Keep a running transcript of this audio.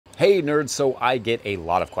Hey nerds, so I get a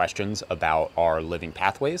lot of questions about our living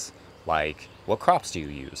pathways, like what crops do you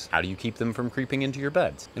use? How do you keep them from creeping into your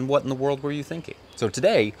beds? And what in the world were you thinking? So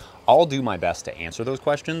today, I'll do my best to answer those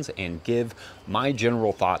questions and give my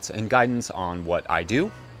general thoughts and guidance on what I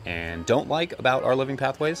do and don't like about our living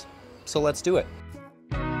pathways. So let's do it.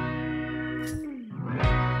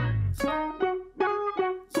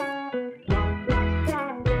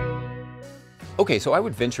 Okay, so I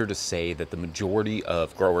would venture to say that the majority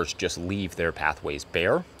of growers just leave their pathways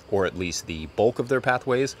bare, or at least the bulk of their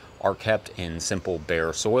pathways are kept in simple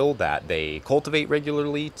bare soil that they cultivate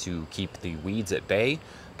regularly to keep the weeds at bay.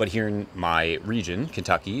 But here in my region,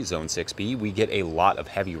 Kentucky, Zone 6B, we get a lot of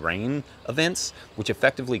heavy rain events, which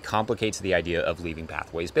effectively complicates the idea of leaving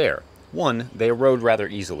pathways bare. One, they erode rather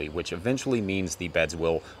easily, which eventually means the beds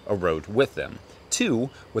will erode with them. Two,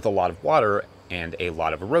 with a lot of water and a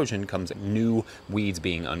lot of erosion comes new weeds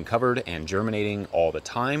being uncovered and germinating all the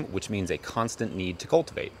time, which means a constant need to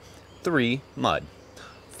cultivate. 3, mud.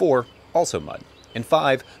 4, also mud. And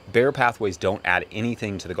 5, bare pathways don't add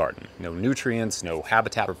anything to the garden. No nutrients, no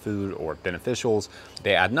habitat for food or beneficials.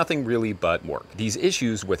 They add nothing really but work. These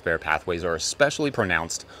issues with bare pathways are especially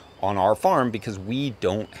pronounced on our farm because we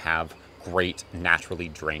don't have great naturally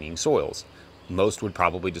draining soils. Most would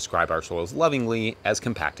probably describe our soils lovingly as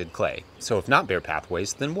compacted clay. So if not bare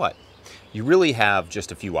pathways, then what? You really have just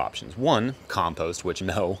a few options. One, compost, which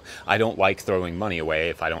no, I don't like throwing money away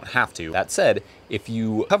if I don't have to. That said, if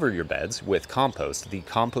you cover your beds with compost, the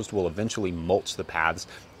compost will eventually mulch the paths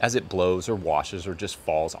as it blows or washes or just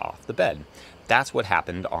falls off the bed. That's what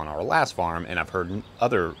happened on our last farm, and I've heard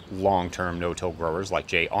other long-term no-till growers like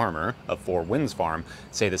Jay Armour of Four Winds Farm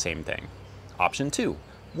say the same thing. Option 2.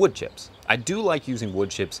 Wood chips. I do like using wood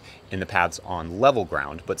chips in the paths on level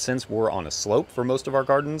ground, but since we're on a slope for most of our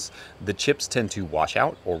gardens, the chips tend to wash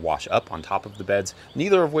out or wash up on top of the beds,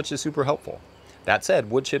 neither of which is super helpful. That said,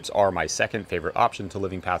 wood chips are my second favorite option to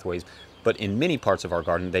living pathways, but in many parts of our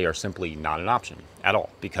garden, they are simply not an option at all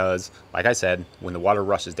because, like I said, when the water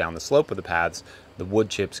rushes down the slope of the paths, the wood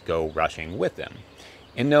chips go rushing with them.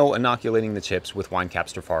 And no, inoculating the chips with wine cap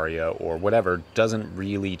stropharia or whatever doesn't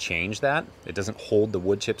really change that. It doesn't hold the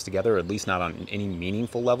wood chips together, at least not on any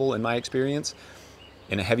meaningful level in my experience.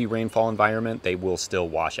 In a heavy rainfall environment, they will still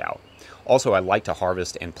wash out. Also, I like to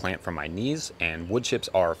harvest and plant from my knees, and wood chips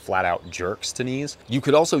are flat out jerks to knees. You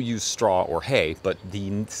could also use straw or hay, but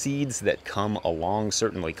the seeds that come along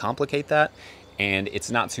certainly complicate that. And it's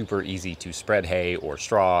not super easy to spread hay or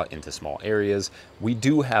straw into small areas. We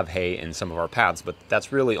do have hay in some of our paths, but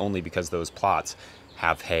that's really only because those plots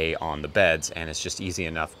have hay on the beds and it's just easy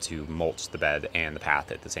enough to mulch the bed and the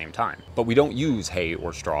path at the same time. But we don't use hay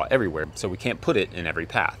or straw everywhere, so we can't put it in every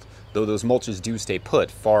path, though those mulches do stay put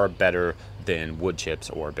far better than wood chips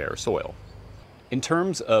or bare soil. In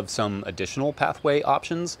terms of some additional pathway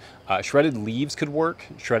options, shredded leaves could work,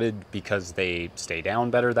 shredded because they stay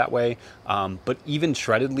down better that way, but even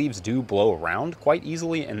shredded leaves do blow around quite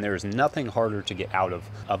easily, and there's nothing harder to get out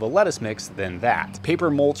of a lettuce mix than that.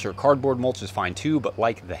 Paper mulch or cardboard mulch is fine too, but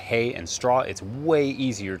like the hay and straw, it's way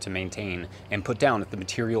easier to maintain and put down if the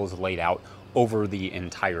material is laid out over the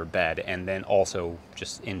entire bed and then also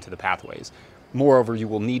just into the pathways. Moreover, you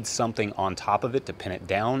will need something on top of it to pin it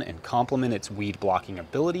down and complement its weed blocking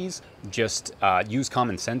abilities. Just use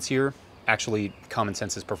common sense here. Actually, common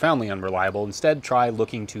sense is profoundly unreliable. Instead, try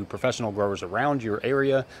looking to professional growers around your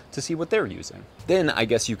area to see what they're using. Then I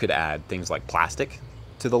guess you could add things like plastic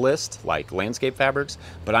to the list, like landscape fabrics,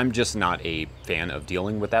 but I'm just not a fan of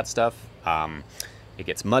dealing with that stuff. It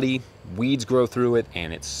gets muddy, weeds grow through it,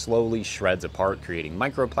 and it slowly shreds apart, creating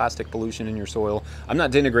microplastic pollution in your soil. I'm not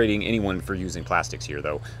denigrating anyone for using plastics here,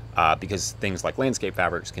 though, because things like landscape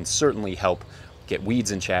fabrics can certainly help get weeds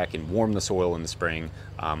in check and warm the soil in the spring,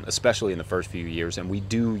 especially in the first few years. And we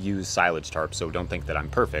do use silage tarps, so don't think that I'm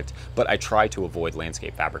perfect, but I try to avoid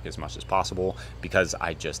landscape fabric as much as possible because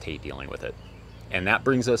I just hate dealing with it. And that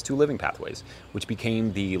brings us to living pathways, which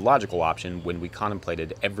became the logical option when we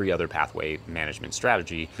contemplated every other pathway management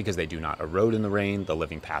strategy because they do not erode in the rain, the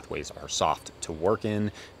living pathways are soft to work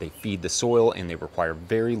in, they feed the soil, and they require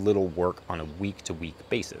very little work on a week-to-week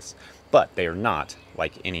basis. But they are not,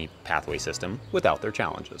 like any pathway system, without their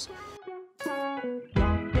challenges.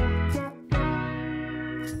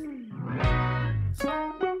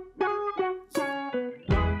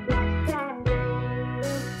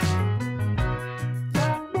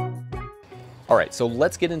 All right, so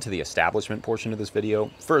let's get into the establishment portion of this video.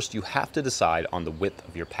 First, you have to decide on the width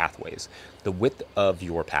of your pathways. The width of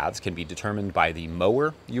your paths can be determined by the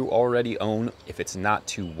mower you already own if it's not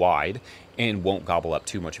too wide and won't gobble up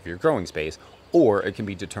too much of your growing space, or it can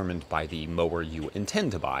be determined by the mower you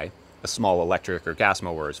intend to buy. A small electric or gas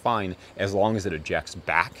mower is fine as long as it ejects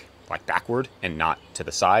back, like backward, and not to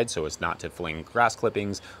the side, so as not to fling grass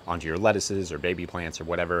clippings onto your lettuces or baby plants or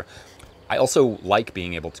whatever. I also like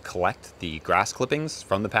being able to collect the grass clippings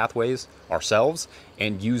from the pathways ourselves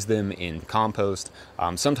and use them in compost.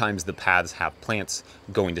 Sometimes the paths have plants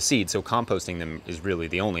going to seed, so composting them is really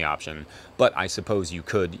the only option. But I suppose you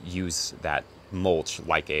could use that mulch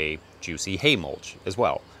like a juicy hay mulch as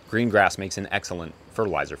well. Green grass makes an excellent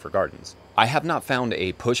fertilizer for gardens. I have not found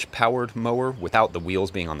a push-powered mower without the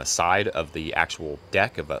wheels being on the side of the actual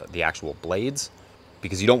deck of the actual blades,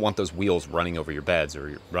 because you don't want those wheels running over your beds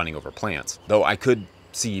or running over plants, though I could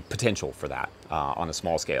see potential for that on a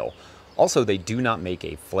small scale. Also, they do not make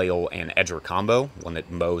a flail and edger combo, one that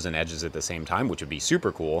mows and edges at the same time, which would be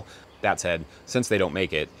super cool. That said, since they don't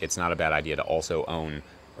make it, it's not a bad idea to also own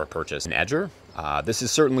or purchase an edger. This is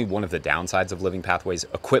certainly one of the downsides of living pathways.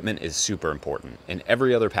 Equipment is super important. In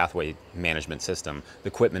every other pathway management system, the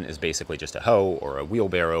equipment is basically just a hoe or a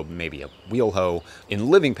wheelbarrow, maybe a wheel hoe. In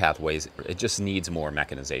living pathways, it just needs more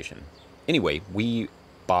mechanization. Anyway, we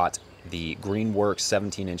bought the Greenworks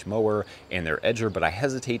 17-inch mower and their edger, but I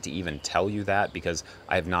hesitate to even tell you that because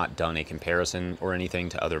I have not done a comparison or anything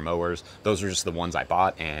to other mowers. Those are just the ones I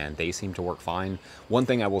bought and they seem to work fine. One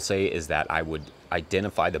thing I will say is that I would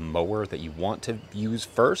identify the mower that you want to use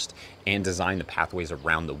first and design the pathways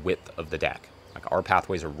around the width of the deck. Like our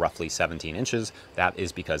pathways are roughly 17 inches. That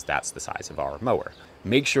is because that's the size of our mower.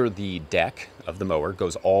 Make sure the deck of the mower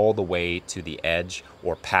goes all the way to the edge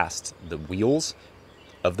or past the wheels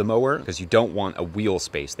of the mower, because you don't want a wheel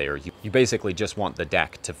space there. You basically just want the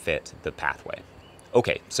deck to fit the pathway.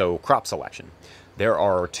 Okay, so crop selection. There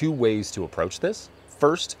are two ways to approach this.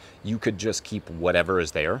 First, you could just keep whatever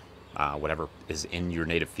is there, whatever is in your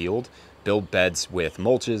native field, build beds with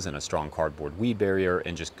mulches and a strong cardboard weed barrier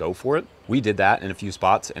and just go for it. We did that in a few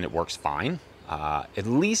spots and it works fine. At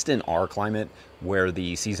least in our climate, where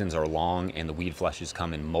the seasons are long and the weed flushes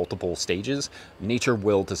come in multiple stages, nature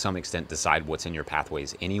will to some extent decide what's in your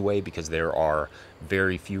pathways anyway, because there are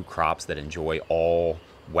very few crops that enjoy all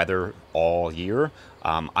weather all year.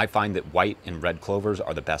 I find that white and red clovers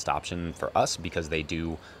are the best option for us because they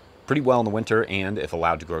do pretty well in the winter, and if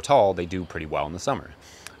allowed to grow tall, they do pretty well in the summer.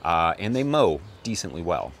 And they mow decently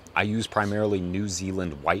well. I use primarily New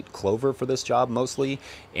Zealand white clover for this job mostly,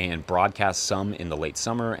 and broadcast some in the late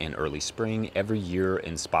summer and early spring every year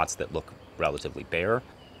in spots that look relatively bare.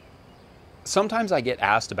 Sometimes I get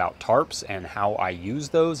asked about tarps and how I use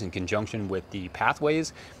those in conjunction with the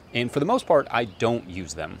pathways, and for the most part I don't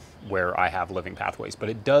use them where I have living pathways, but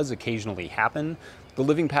it does occasionally happen. The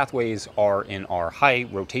living pathways are in our high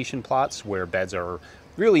rotation plots where beds are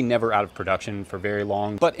really never out of production for very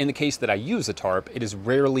long, but in the case that I use a tarp, it is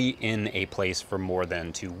rarely in a place for more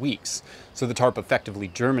than 2 weeks. So the tarp effectively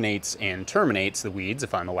germinates and terminates the weeds,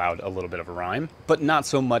 if I'm allowed a little bit of a rhyme, but not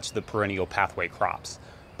so much the perennial pathway crops.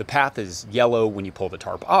 The path is yellow when you pull the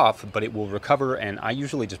tarp off, but it will recover, and I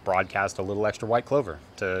usually just broadcast a little extra white clover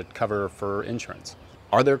to cover for insurance.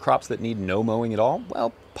 Are there crops that need no mowing at all?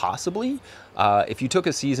 Well, possibly. If you took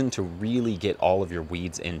a season to really get all of your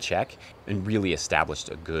weeds in check and really established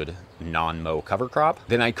a good non-mow cover crop,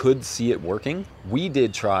 then I could see it working. We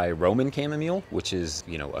did try Roman chamomile, which is,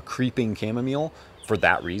 a creeping chamomile, for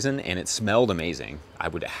that reason, and it smelled amazing. I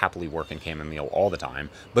would happily work in chamomile all the time,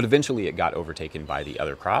 but eventually it got overtaken by the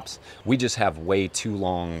other crops. We just have way too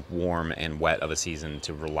long, warm, and wet of a season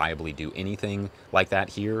to reliably do anything like that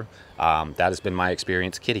here. That has been my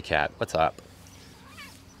experience. Kitty cat, what's up?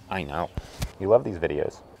 I know. You love these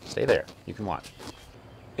videos. Stay there. You can watch.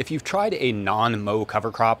 If you've tried a non-mow cover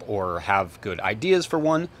crop or have good ideas for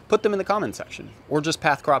one, put them in the comment section, or just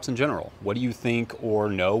path crops in general. What do you think or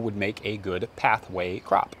know would make a good pathway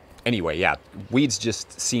crop? Anyway, yeah, weeds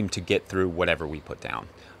just seem to get through whatever we put down.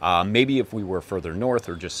 Maybe if we were further north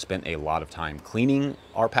or just spent a lot of time cleaning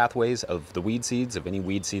our pathways of the weed seeds, of any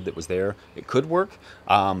weed seed that was there, it could work.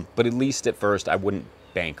 But at least at first, I wouldn't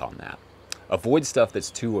bank on that. Avoid stuff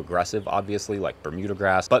that's too aggressive, obviously, like Bermuda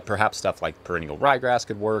grass, but perhaps stuff like perennial ryegrass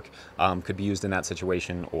could work, could be used in that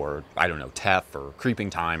situation, or, I don't know, teff or creeping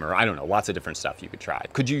thyme, or I don't know, lots of different stuff you could try.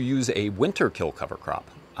 Could you use a winter kill cover crop?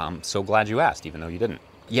 So glad you asked, even though you didn't.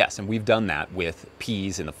 Yes, and we've done that with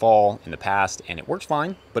peas in the fall, in the past, and it works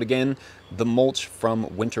fine. But again, the mulch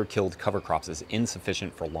from winter-killed cover crops is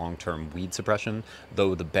insufficient for long-term weed suppression,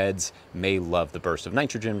 though the beds may love the burst of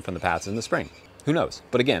nitrogen from the paths in the spring. Who knows?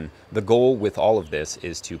 But again, the goal with all of this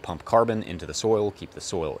is to pump carbon into the soil, keep the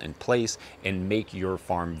soil in place, and make your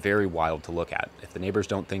farm very wild to look at. If the neighbors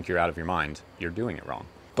don't think you're out of your mind, you're doing it wrong.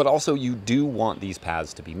 But But also you do want these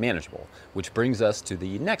paths to be manageable, which brings us to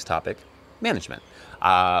the next topic, management.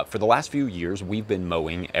 For the last few years, we've been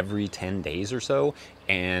mowing every 10 days or so,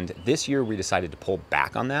 and this year we decided to pull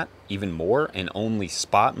back on that even more and only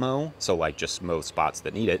spot mow, so like just mow spots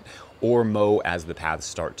that need it, or mow as the paths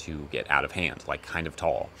start to get out of hand, like kind of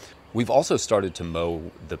tall. We've also started to mow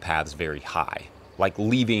the paths very high, like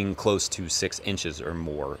leaving close to 6 inches or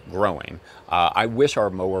more growing. I wish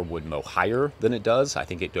our mower would mow higher than it does. I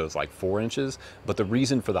think it goes like 4 inches, but the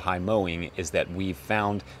reason for the high mowing is that we've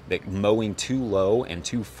found that mowing too low and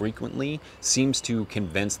too frequently seems to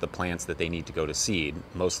convince the plants that they need to go to seed,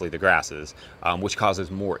 mostly the grasses, which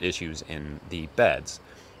causes more issues in the beds.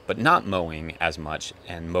 But not mowing as much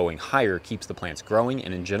and mowing higher keeps the plants growing,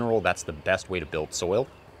 and in general, that's the best way to build soil.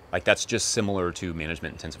 Like that's just similar to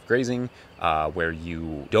management intensive grazing, where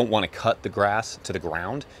you don't want to cut the grass to the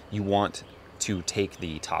ground. You want to take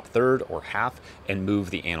the top third or half and move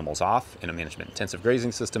the animals off. In a management intensive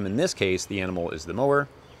grazing system, in this case, the animal is the mower.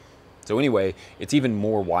 So anyway, it's even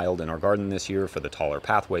more wild in our garden this year for the taller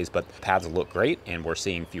pathways, but the paths look great and we're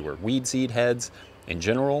seeing fewer weed seed heads. In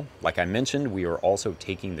general, like I mentioned, we are also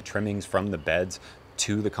taking the trimmings from the beds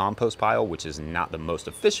to the compost pile, which is not the most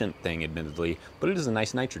efficient thing, admittedly, but it is a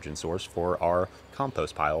nice nitrogen source for our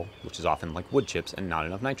compost pile, which is often like wood chips and not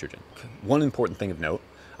enough nitrogen. One important thing of note,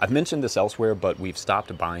 I've mentioned this elsewhere, but we've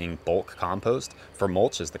stopped buying bulk compost for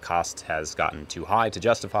mulch as the cost has gotten too high to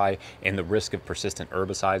justify, and the risk of persistent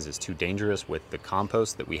herbicides is too dangerous with the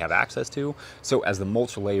compost that we have access to. So as the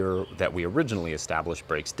mulch layer that we originally established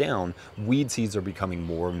breaks down, weed seeds are becoming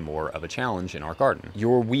more and more of a challenge in our garden.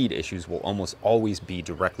 Your weed issues will almost always be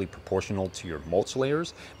directly proportional to your mulch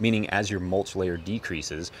layers, meaning as your mulch layer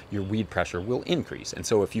decreases, your weed pressure will increase. And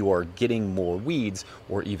so if you are getting more weeds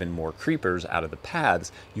or even more creepers out of the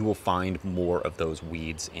paths, you will find more of those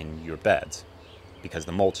weeds in your beds because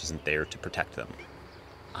the mulch isn't there to protect them.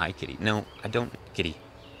 Hi, kitty. No, I don't. Kitty.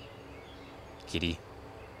 Kitty.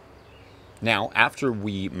 Now, after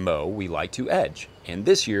we mow, we like to edge. And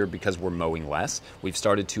this year, because we're mowing less, we've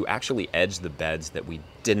started to actually edge the beds that we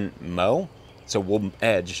didn't mow. So we'll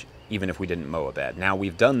edge even if we didn't mow a bed. Now,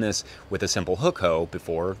 we've done this with a simple hook hoe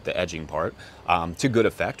before, the edging part, to good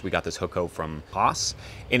effect. We got this hook hoe from Haas,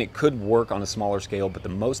 and it could work on a smaller scale, but the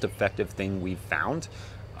most effective thing we've found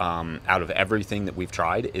out of everything that we've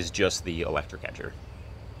tried is just the electric edger.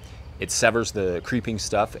 It severs the creeping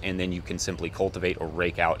stuff, and then you can simply cultivate or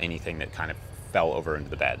rake out anything that kind of fell over into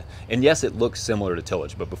the bed. And yes, it looks similar to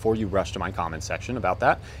tillage, but before you rush to my comment section about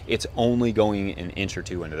that, it's only going an inch or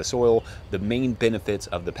two into the soil. The main benefits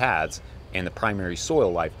of the pads and the primary soil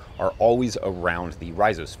life are always around the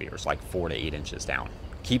rhizospheres, like 4 to 8 inches down.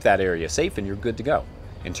 Keep that area safe and you're good to go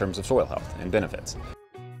in terms of soil health and benefits.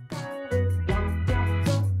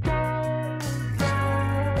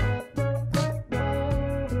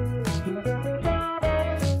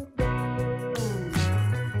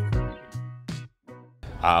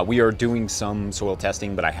 We are doing some soil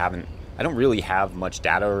testing, but I don't really have much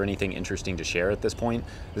data or anything interesting to share at this point.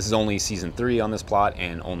 This is only season 3 on this plot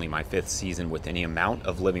and only my 5th season with any amount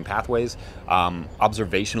of living pathways.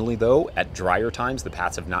 Observationally though, at drier times, the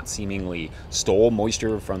paths have not seemingly stole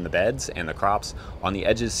moisture from the beds, and the crops on the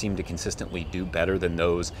edges seem to consistently do better than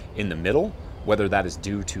those in the middle. Whether that is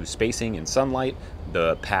due to spacing and sunlight,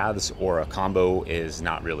 the paths, or a combo is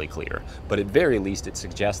not really clear. But at very least, it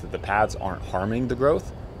suggests that the paths aren't harming the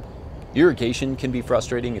growth. Irrigation can be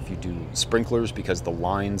frustrating if you do sprinklers because the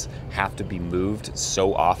lines have to be moved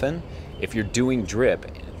so often. If you're doing drip,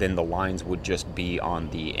 then the lines would just be on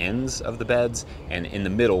the ends of the beds and in the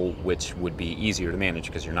middle, which would be easier to manage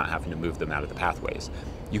because you're not having to move them out of the pathways.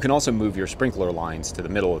 You can also move your sprinkler lines to the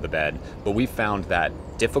middle of the bed, but we found that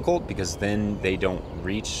difficult because then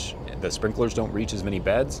the sprinklers don't reach as many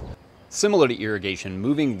beds. Similar to irrigation,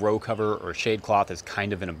 moving row cover or shade cloth is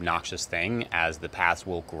kind of an obnoxious thing as the paths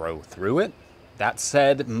will grow through it. That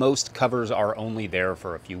said, most covers are only there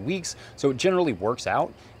for a few weeks, so it generally works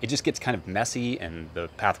out. It just gets kind of messy and the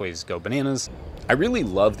pathways go bananas. I really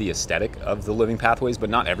love the aesthetic of the living pathways, but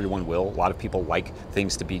not everyone will. A lot of people like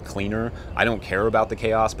things to be cleaner. I don't care about the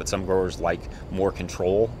chaos, but some growers like more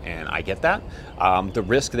control, and I get that. The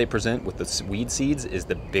risk they present with the weed seeds is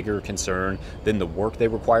the bigger concern than the work they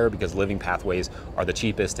require, because living pathways are the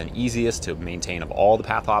cheapest and easiest to maintain of all the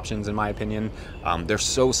path options, in my opinion. They're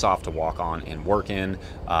so soft to walk on and work in.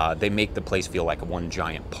 They make the place feel like one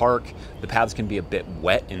giant park. The paths can be a bit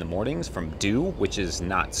wet in the mornings from dew, which is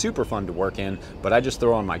not super fun to work in, but I just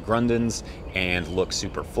throw on my Grundens and look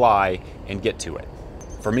super fly and get to it.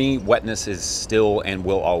 For me, wetness is still and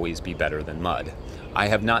will always be better than mud. I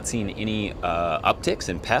have not seen any upticks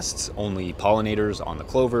in pests, only pollinators on the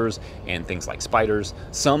clovers and things like spiders.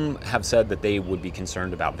 Some have said that they would be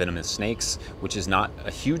concerned about venomous snakes, which is not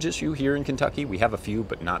a huge issue here in Kentucky. We have a few,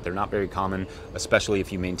 but they're not very common, especially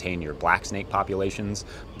if you maintain your black snake populations.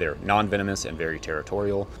 They're non-venomous and very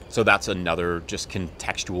territorial. So that's another just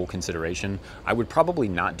contextual consideration. I would probably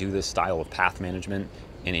not do this style of path management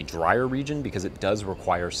in a drier region because it does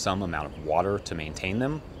require some amount of water to maintain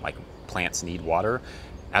them, like plants need water.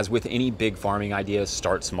 As with any big farming idea,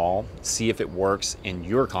 start small, see if it works in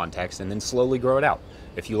your context, and then slowly grow it out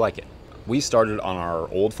if you like it. We started on our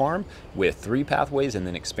old farm with 3 pathways and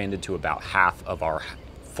then expanded to about half of our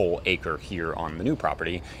full acre here on the new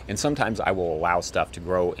property. And sometimes I will allow stuff to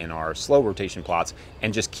grow in our slow rotation plots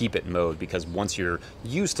and just keep it mowed, because once you're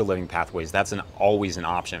used to living pathways, that's always an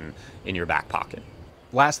option in your back pocket.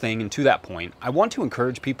 Last thing, and to that point, I want to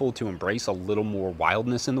encourage people to embrace a little more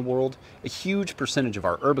wildness in the world. A huge percentage of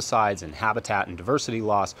our herbicides and habitat and diversity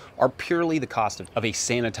loss are purely the cost of a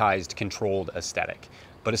sanitized, controlled aesthetic.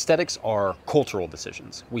 But aesthetics are cultural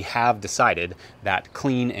decisions. We have decided that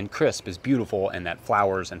clean and crisp is beautiful and that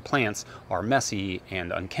flowers and plants are messy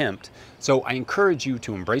and unkempt. So I encourage you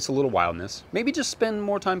to embrace a little wildness, maybe just spend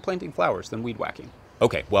more time planting flowers than weed whacking.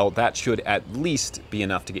 Okay, well, that should at least be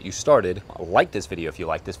enough to get you started. Like this video if you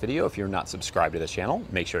like this video. If you're not subscribed to this channel,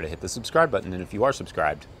 make sure to hit the subscribe button. And if you are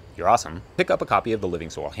subscribed, you're awesome. Pick up a copy of the Living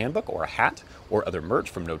Soil Handbook or a hat or other merch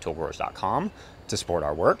from no-tillgrowers.com to support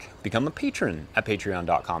our work. Become a patron at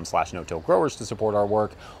patreon.com/no-tillgrowers to support our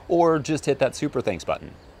work, or just hit that super thanks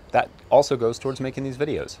button. That also goes towards making these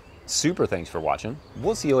videos. Super thanks for watching.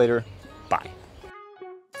 We'll see you later. Bye.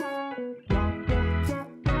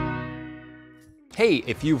 Hey,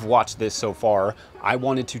 if you've watched this so far, I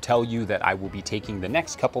wanted to tell you that I will be taking the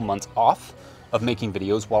next couple months off of making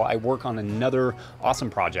videos while I work on another awesome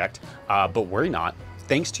project, but worry not.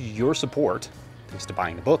 Thanks to your support, thanks to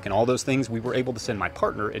buying the book and all those things, we were able to send my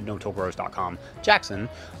partner at no-tillgrowers.com, Jackson,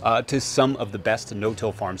 to some of the best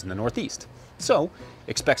no-till farms in the Northeast. So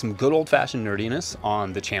expect some good old-fashioned nerdiness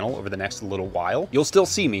on the channel over the next little while. You'll still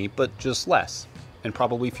see me, but just less, and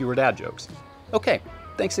probably fewer dad jokes. Okay,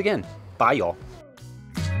 thanks again. Bye, y'all.